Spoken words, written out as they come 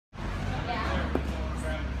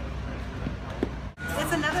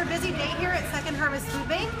busy day here at Second Harvest Food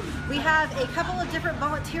Bank. We have a couple of different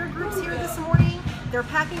volunteer groups here this morning. They're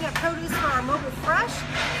packing up produce for our Mobile Fresh,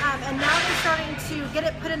 and now they're starting to get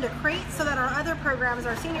it put into crates so that our other programs,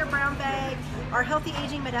 our Senior Brown Bag, our Healthy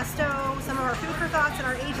Aging Modesto, some of our Food for Thoughts, and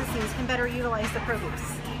our agencies can better utilize the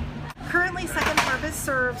produce. Currently, Second Harvest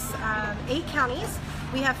serves 8 counties.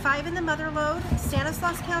 We have 5 in the Mother Lode,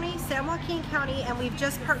 Stanislaus County, San Joaquin County, and we've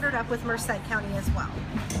just partnered up with Merced County as well.